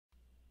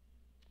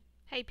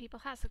Hey people,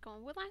 how's it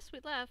going? Well, last we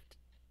left,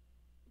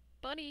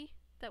 Buddy,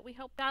 that we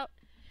helped out,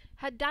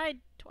 had died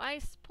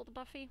twice, pulled a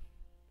Buffy.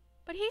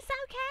 But he's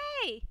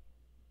okay!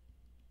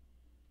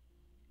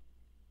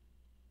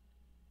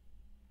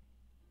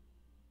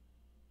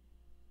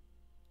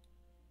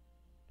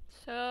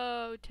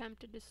 So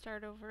tempted to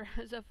start over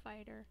as a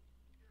fighter.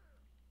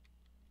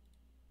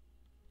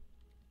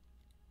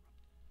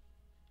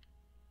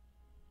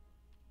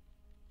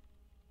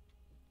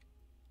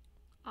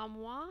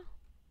 Moi?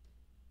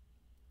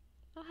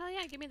 Oh hell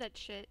yeah, give me that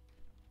shit.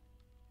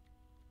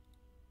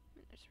 I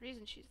mean, there's a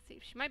reason she's a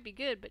thief. She might be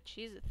good, but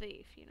she's a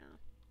thief, you know.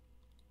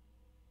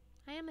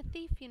 I am a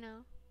thief, you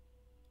know.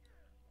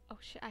 Oh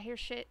shit, I hear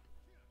shit.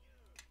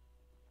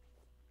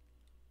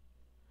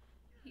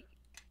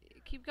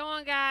 Keep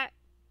going, guy.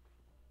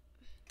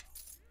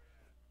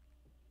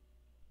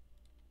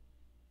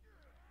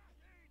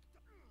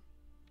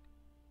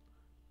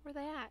 Where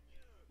they at?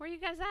 Where you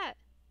guys at?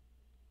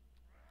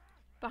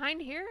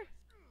 Behind here?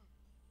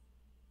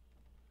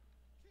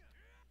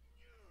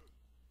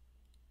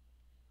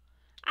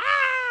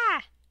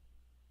 Ah!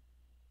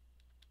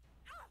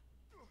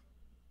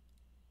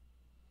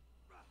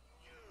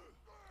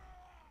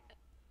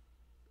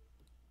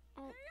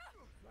 Oh.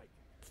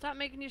 Stop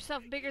making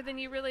yourself bigger than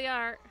you really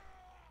are.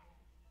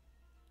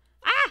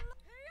 Ah!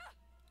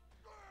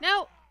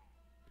 No!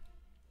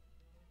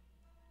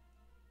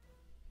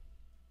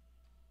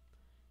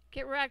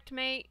 Get wrecked,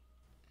 mate.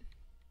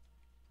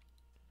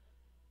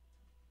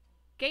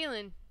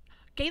 Galen.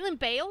 Galen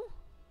Bale?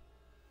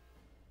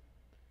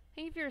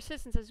 Thank you for your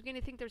assistance. I was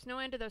beginning to think there's no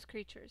end to those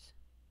creatures.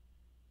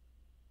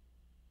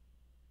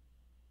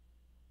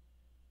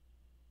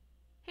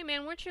 Hey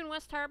man, weren't you in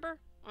West Harbor?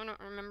 I don't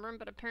remember him,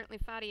 but apparently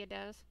Fadia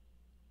does.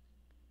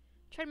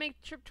 Try to make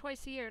the trip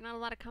twice a year. Not a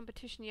lot of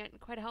competition yet, and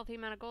quite a healthy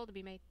amount of gold to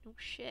be made. Oh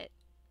shit.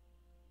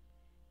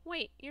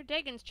 Wait, you're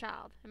Dagon's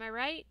child, am I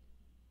right?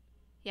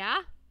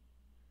 Yeah?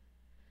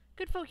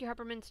 Good folk, you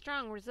Harperman.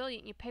 Strong,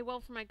 resilient, you pay well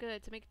for my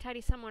goods. I make a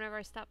tidy sum whenever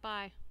I stop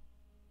by.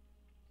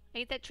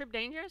 Ain't that trip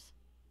dangerous?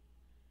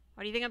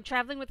 Why do you think I'm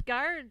traveling with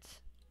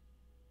guards?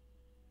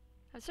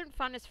 I have a certain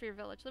fondness for your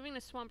village. Living in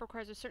a swamp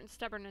requires a certain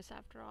stubbornness,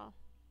 after all.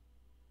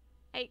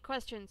 8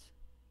 questions.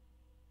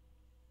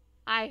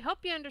 I hope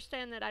you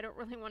understand that I don't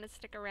really want to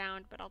stick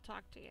around, but I'll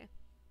talk to you.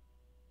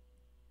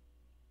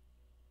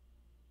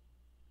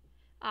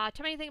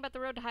 Tell me anything about the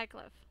road to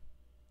Highcliff.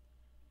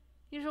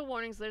 Usual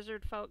warnings,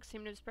 lizard folk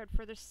seem to have spread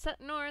further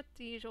north.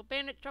 The usual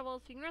bandit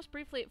troubles. You can rest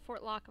briefly at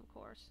Fort Locke, of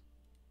course.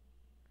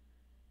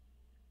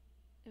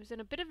 It was in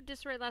a bit of a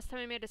disarray last time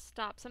I made a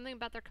stop. Something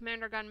about their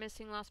commander gone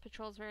missing. Lost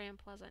patrols very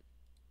unpleasant.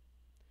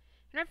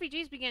 And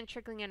refugees began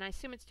trickling in. I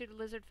assume it's due to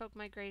lizard folk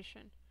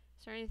migration.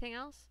 Is there anything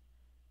else?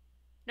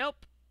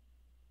 Nope.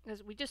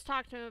 Because we just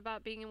talked to him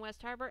about being in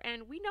West Harbor,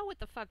 and we know what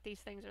the fuck these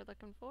things are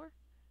looking for.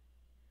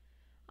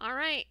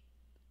 Alright.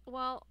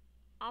 Well,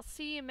 I'll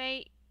see you,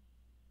 mate.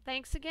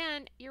 Thanks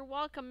again. You're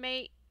welcome,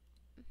 mate.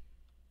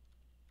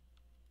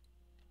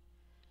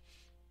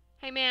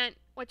 Hey, man.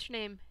 What's your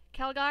name?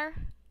 Kelgar?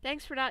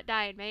 Thanks for not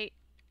dying, mate.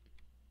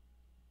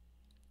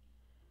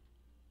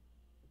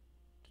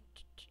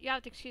 You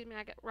have to excuse me,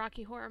 I got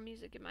Rocky Horror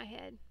music in my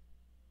head.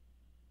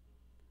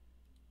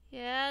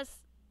 Yes.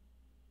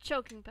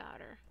 Choking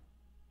powder.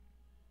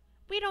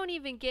 We don't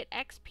even get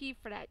XP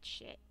for that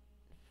shit.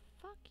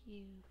 Fuck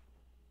you.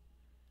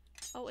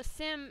 Oh, a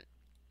sim.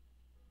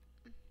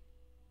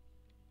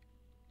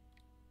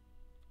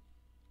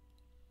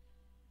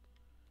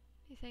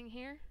 Anything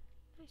here?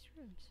 Nice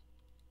rooms.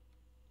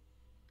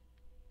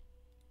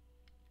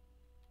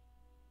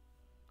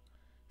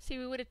 See,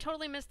 we would have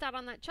totally missed out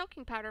on that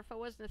choking powder if I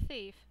wasn't a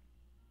thief.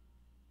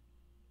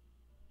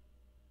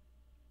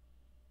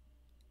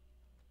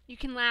 You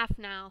can laugh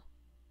now.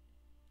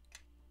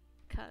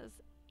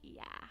 'Cause,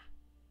 yeah.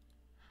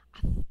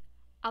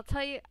 I'll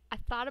tell you, I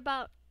thought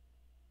about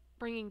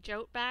bringing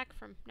Jote back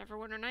from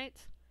Neverwinter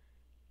Nights.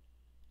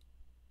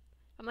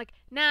 I'm like,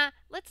 nah,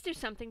 let's do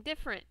something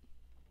different.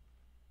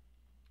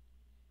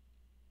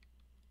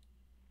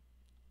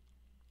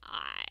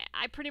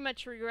 I pretty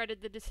much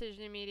regretted the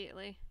decision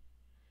immediately.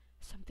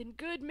 Something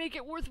good, make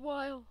it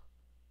worthwhile.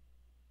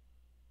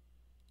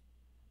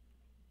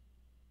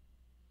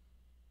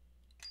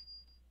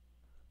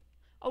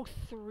 Oh,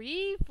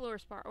 3 floor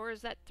spar, or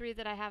is that 3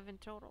 that I have in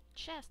total?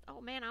 Chest.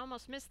 Oh man, I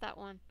almost missed that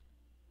one.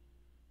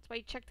 That's why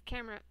you check the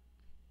camera.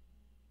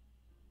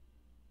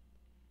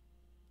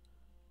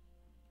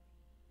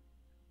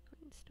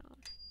 Greenstone.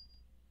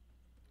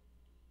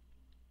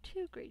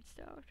 2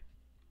 greenstone.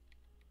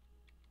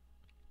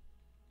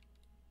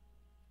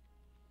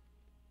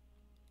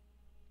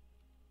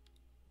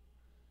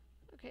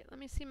 Okay, let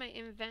me see my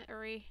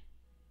inventory.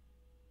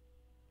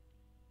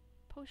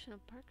 Potion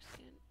of bark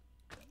skin.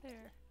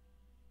 There.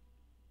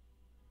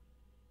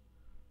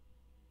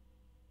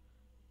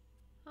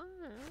 Oh,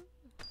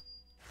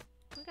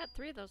 we got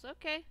 3 of those.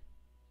 Okay.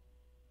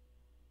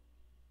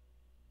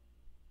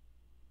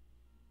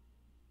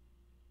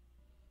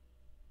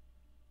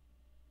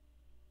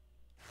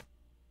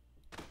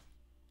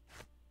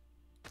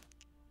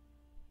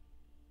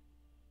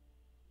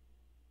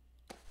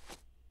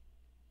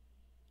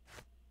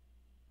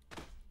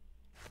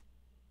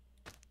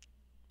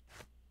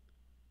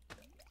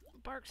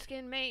 Bark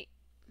skin, mate.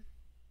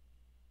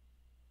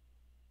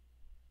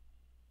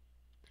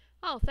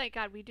 Oh, thank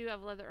God, we do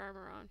have leather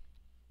armor on.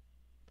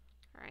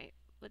 Alright,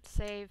 let's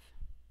save.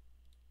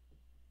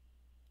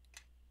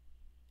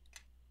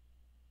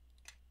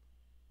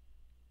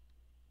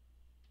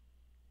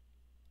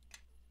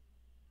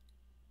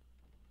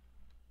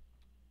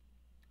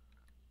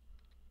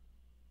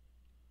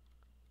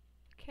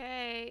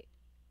 Okay.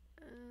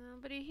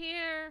 Nobody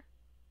here.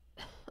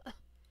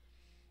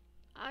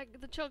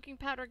 The choking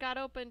powder got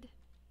opened.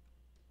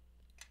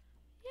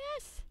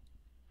 Yes!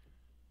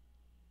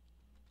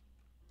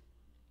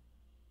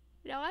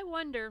 Now I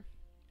wonder,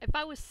 if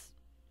I was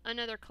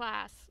another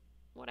class,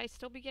 would I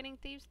still be getting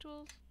thieves'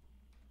 tools?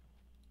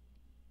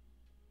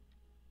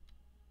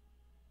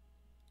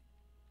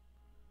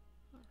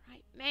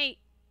 Alright, mate.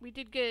 We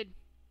did good.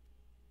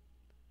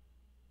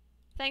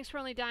 Thanks for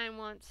only dying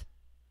once.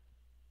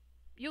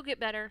 You'll get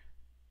better.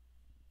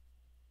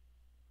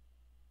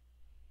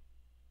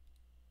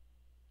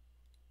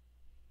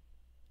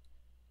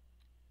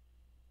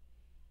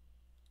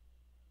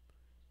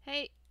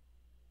 Hey.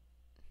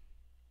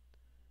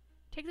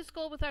 Take this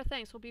gold with our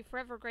thanks. We'll be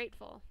forever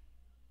grateful.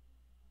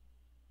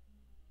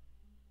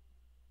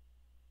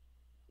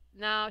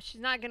 No,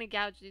 she's not gonna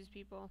gouge these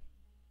people.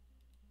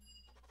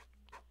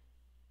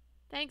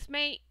 Thanks,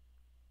 mate.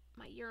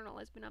 My urinal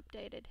has been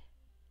updated.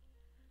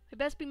 We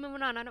best be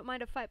moving on. I don't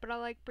mind a fight, but I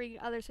like bringing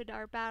others into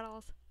our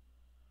battles.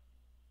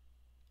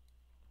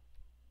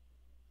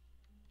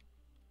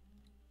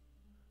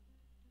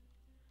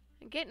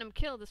 And getting them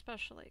killed,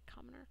 especially.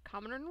 Commoner?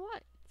 Commoner in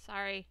what?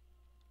 Sorry.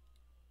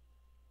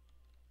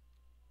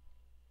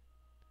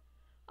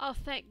 Oh,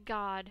 thank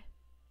God.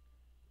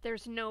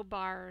 There's no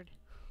bard.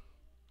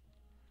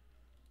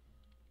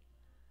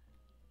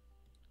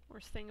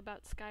 Worst thing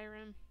about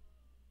Skyrim.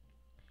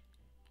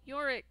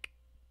 Yorick.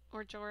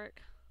 Or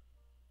Jorick.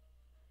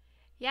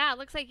 Yeah, it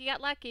looks like you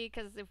got lucky,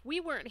 because if we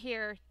weren't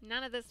here,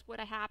 none of this would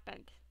have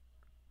happened.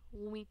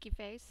 Winky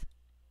face.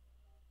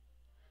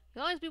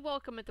 You'll always be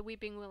welcome at the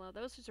Weeping Willow.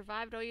 Those who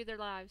survived owe you their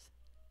lives.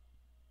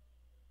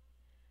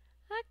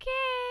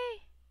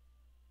 Okay.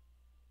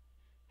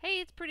 Hey,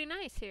 it's pretty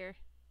nice here.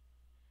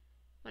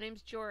 My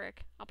name's Jorick.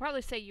 I'll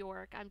probably say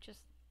Yorick.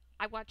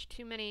 I watch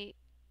too many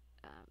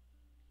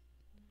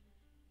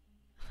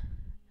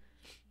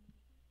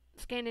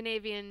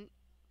Scandinavian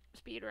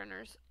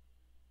speedrunners.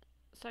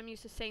 So I'm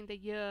used to saying the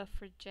Y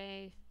for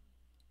J.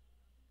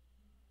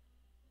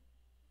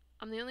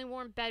 I'm the only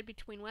warm bed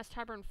between West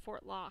Harbor and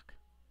Fort Locke.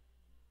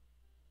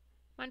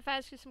 Mind if I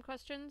ask you some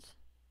questions?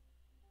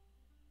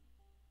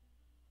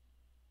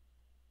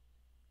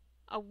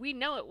 Oh, we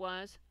know it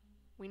was.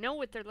 We know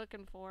what they're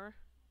looking for.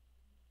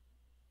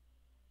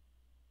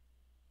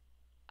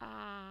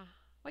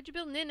 Why'd you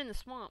build an inn in the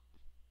swamp?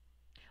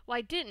 Well,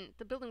 I didn't.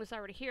 The building was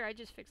already here. I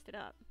just fixed it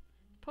up.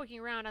 Poking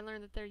around, I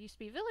learned that there used to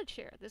be a village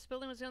here. This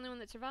building was the only one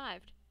that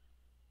survived.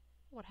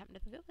 What happened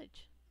to the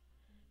village?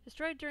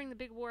 Destroyed during the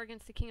big war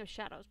against the King of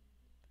Shadows.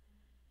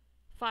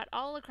 Fought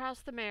all across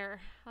the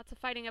mare. Lots of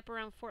fighting up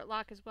around Fort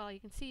Locke as well. You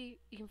can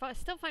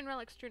still find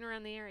relics strewn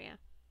around the area.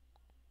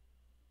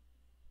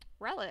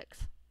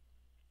 Relics?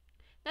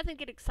 Nothing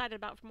to get excited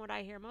about from what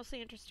I hear.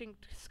 Mostly interesting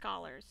to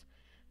scholars.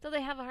 Though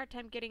they have a hard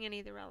time getting any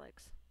of the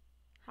relics.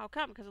 How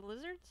come? Because of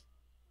lizards?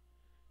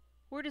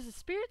 Word is the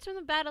spirits from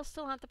the battle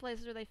still haunt the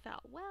places where they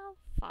fell. Well,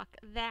 fuck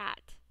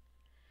that.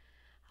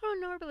 I don't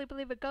normally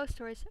believe in ghost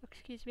stories.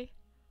 Excuse me.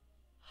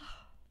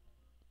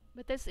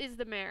 But this is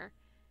the mare.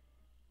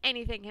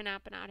 Anything can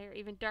happen out here.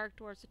 Even dark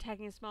dwarves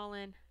attacking a small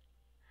inn.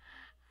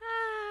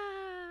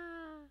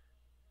 Ah.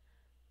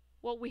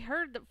 Well, we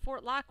heard that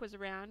Fort Locke was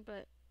around,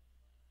 but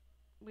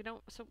we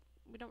don't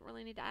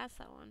really need to ask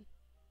that one.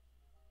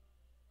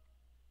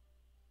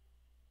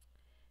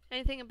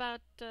 Anything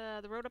about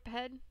the road up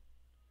ahead?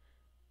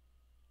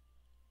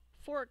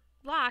 Fort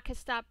Locke has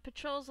stopped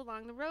patrols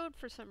along the road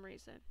for some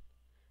reason.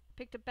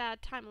 Picked a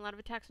bad time. A lot of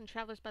attacks on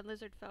travelers by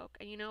lizard folk,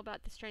 and you know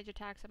about the strange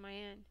attacks on my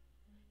inn.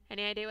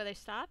 Any idea why they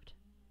stopped?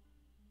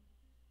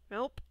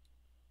 Nope.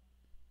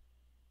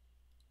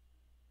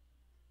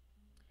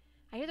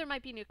 I hear there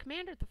might be a new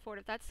commander at the fort.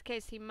 If that's the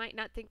case, he might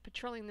not think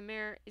patrolling the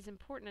mare is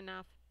important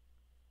enough.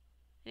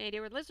 Any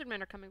idea where lizard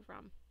men are coming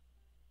from?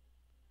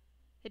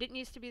 They didn't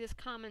used to be this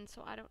common,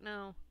 so I don't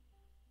know.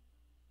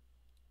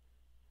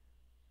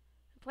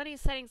 Plenty of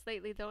sightings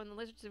lately, though, and the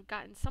lizards have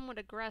gotten somewhat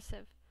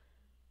aggressive.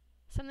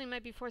 Something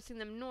might be forcing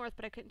them north,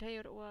 but I couldn't tell you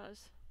what it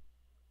was.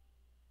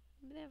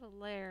 Maybe they have a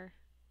lair.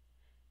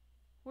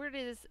 Word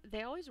is,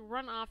 they always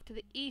run off to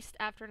the east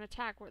after an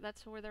attack.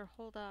 That's where they're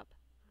holed up.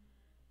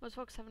 Most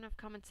folks have enough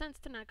common sense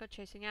to not go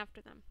chasing after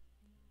them.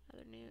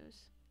 Other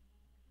news.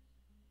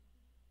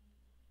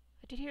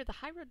 I did hear the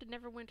high road to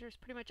Neverwinter is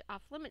pretty much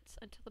off limits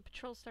until the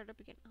patrols start up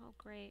again. Oh,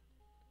 great.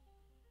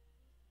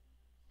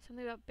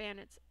 Something about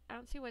bandits. I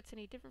don't see what's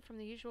any different from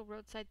the usual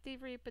roadside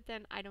thievery, but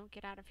then I don't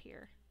get out of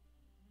here.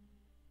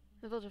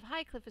 The village of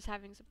Highcliff is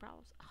having some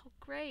problems. Oh,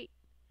 great.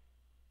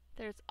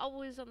 There's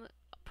always on the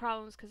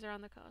problems because they're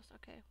on the coast.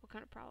 Okay, what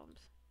kind of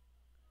problems?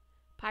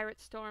 Pirate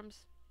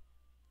storms.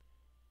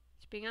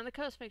 Just being on the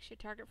coast makes you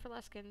a target for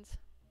Leskins.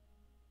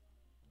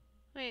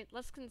 Wait,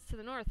 Leskin's to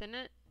the north, isn't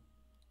it?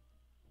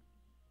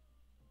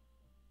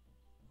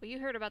 Well, you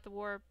heard about the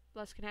war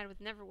Luskin had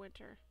with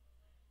Neverwinter.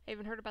 I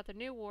even heard about the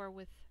new war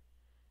with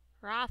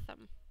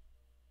Rotham.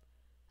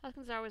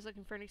 Leskins are always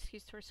looking for an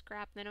excuse to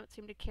scrap, and they don't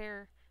seem to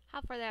care how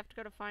far they have to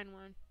go to find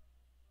one.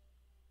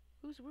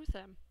 Who's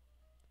Rotham?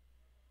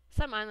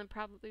 Some island,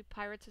 probably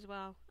pirates as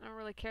well. I don't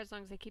really care as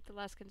long as they keep the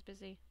Leskins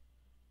busy.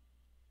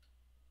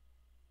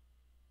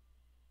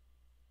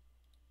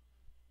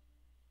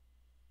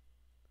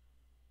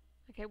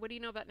 Okay, what do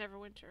you know about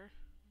Neverwinter?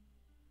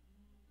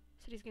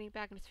 City's getting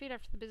back on its feet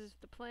after the business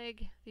with the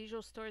plague. The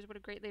usual stories what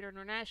a great leader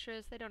Nornasha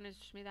is. They don't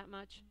interest me that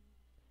much.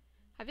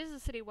 I visited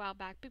the city a while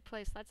back. Big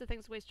place. Lots of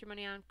things to waste your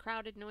money on.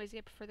 Crowded, noisy.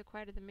 I prefer the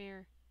quiet of the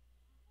mirror.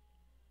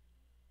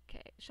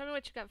 Okay, show me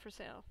what you got for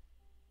sale.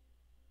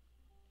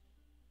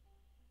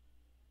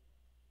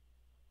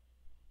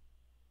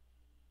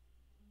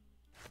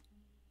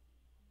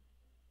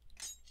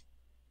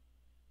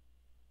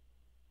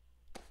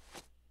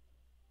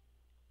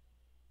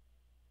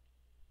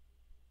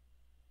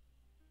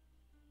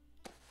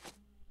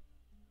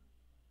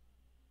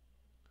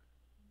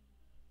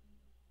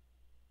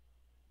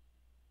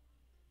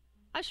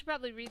 I should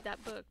probably read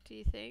that book, do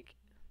you think?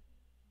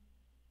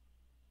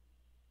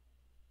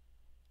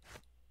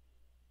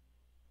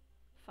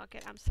 Fuck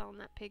it, I'm selling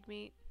that pig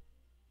meat.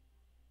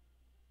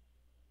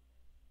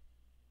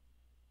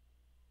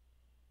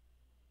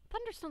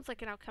 Thunderstone's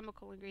like an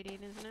alchemical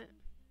ingredient, isn't it?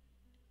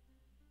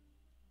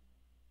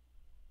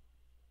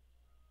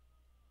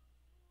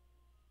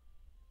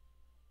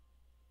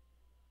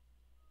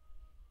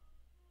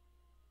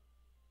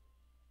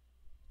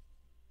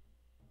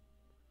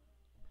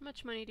 How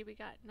much money do we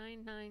got?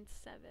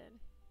 997.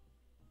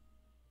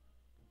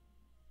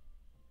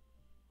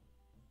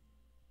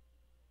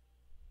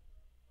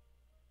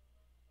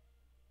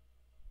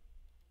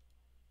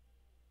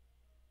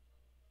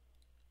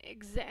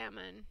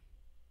 Examine.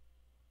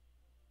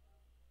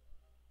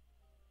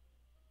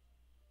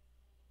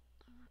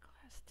 Armor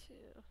class 2.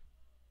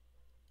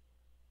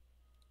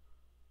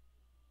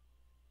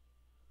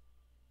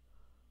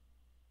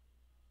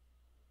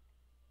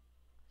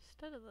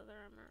 Studded leather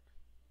armor.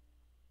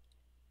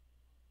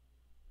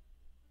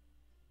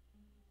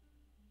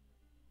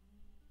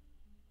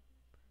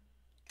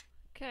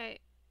 Okay.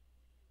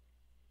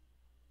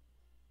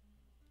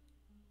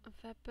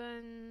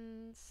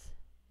 Weapons.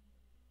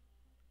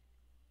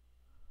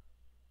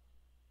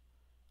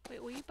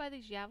 Wait, will you buy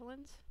these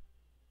javelins?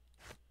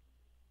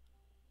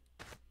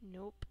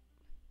 Nope.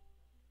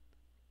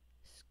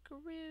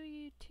 Screw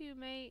you too,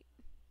 mate.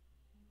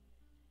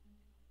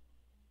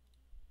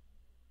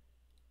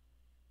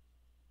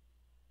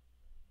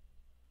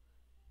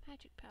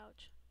 Magic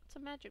pouch. What's a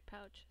magic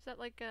pouch? Is that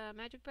like a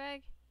magic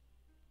bag?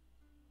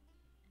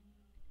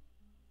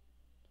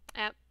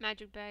 Yep,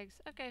 magic bags.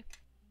 Okay.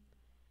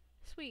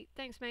 Sweet.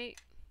 Thanks,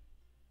 mate.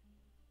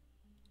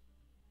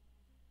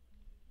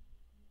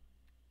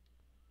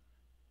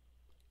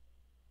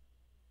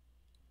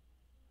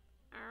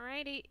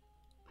 Alrighty.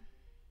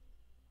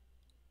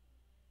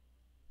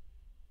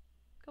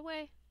 Go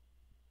away.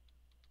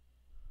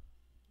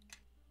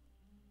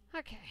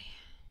 Okay.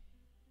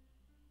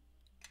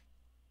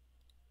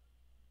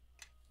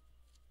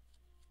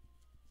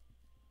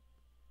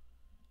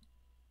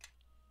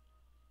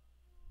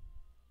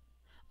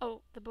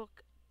 Oh, the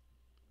book.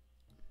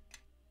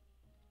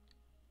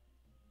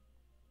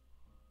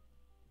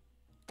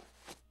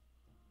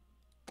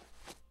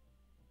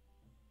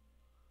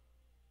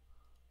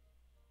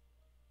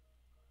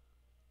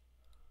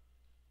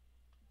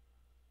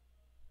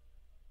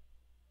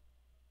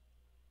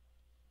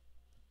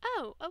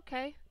 Oh,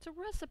 okay. It's a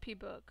recipe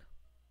book.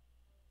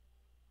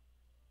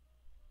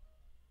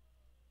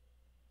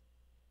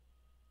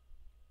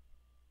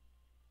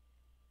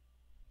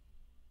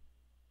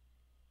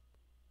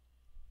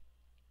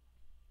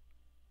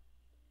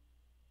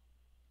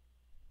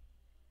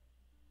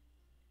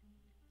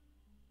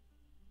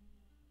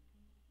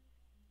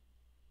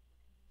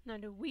 Now,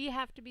 do we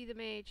have to be the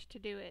mage to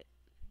do it?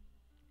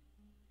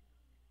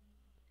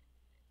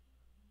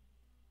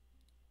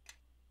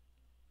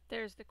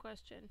 There's the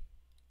question.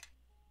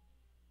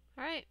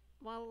 Alright,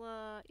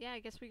 well, yeah, I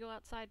guess we go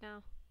outside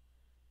now.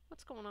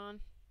 What's going on?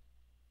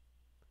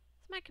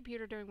 Is my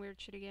computer doing weird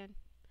shit again?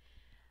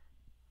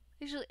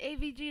 Usually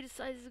AVG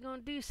decides it's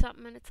gonna do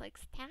something and it's like,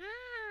 stop!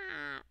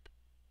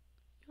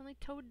 You're only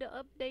told to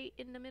update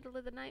in the middle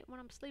of the night when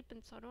I'm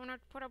sleeping, so I don't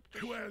have to put up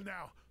with your Well shit.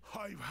 now,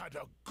 I've had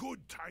a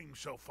good time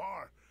so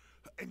far.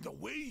 And the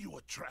way you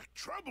attract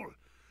trouble.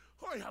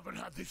 I haven't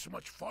had this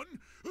much fun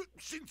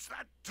since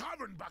that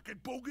tavern back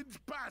at Bogan's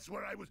Bass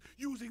where I was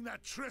using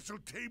that trestle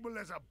table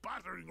as a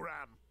battering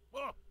ram.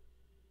 Oh.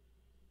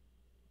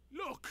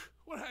 Look,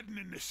 we're heading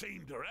in the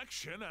same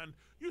direction and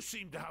you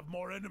seem to have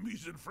more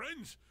enemies than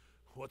friends.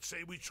 What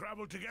say we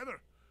travel together?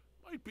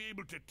 Might be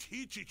able to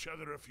teach each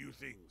other a few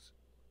things.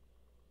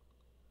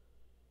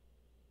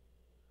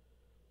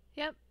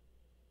 Yep.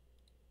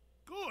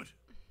 Good.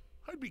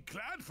 I'd be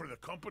glad for the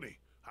company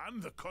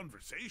and the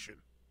conversation.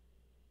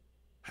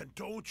 And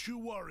don't you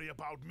worry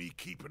about me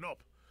keeping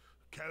up.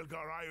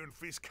 Kelgar Iron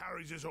Fist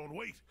carries his own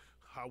weight.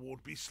 I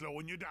won't be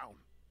slowing you down.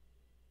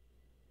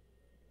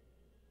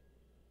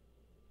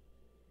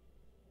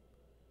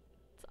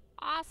 It's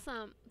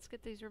awesome. Let's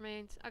get these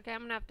remains. Okay,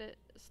 I'm gonna have to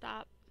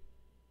stop.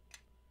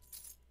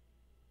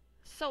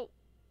 So,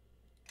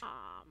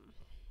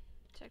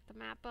 check the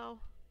map-o.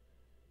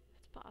 If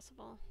it's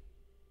possible.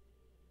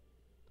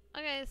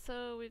 Okay,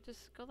 so we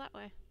just go that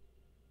way.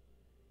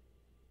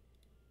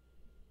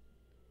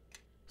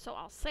 So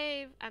I'll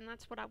save, and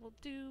that's what I will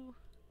do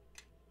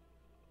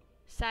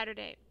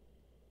Saturday.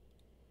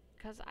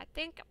 Because I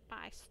think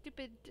my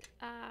stupid,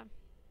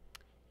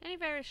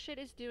 antivirus shit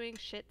is doing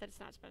shit that it's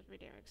not supposed to be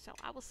doing. So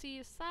I will see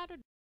you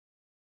Saturday.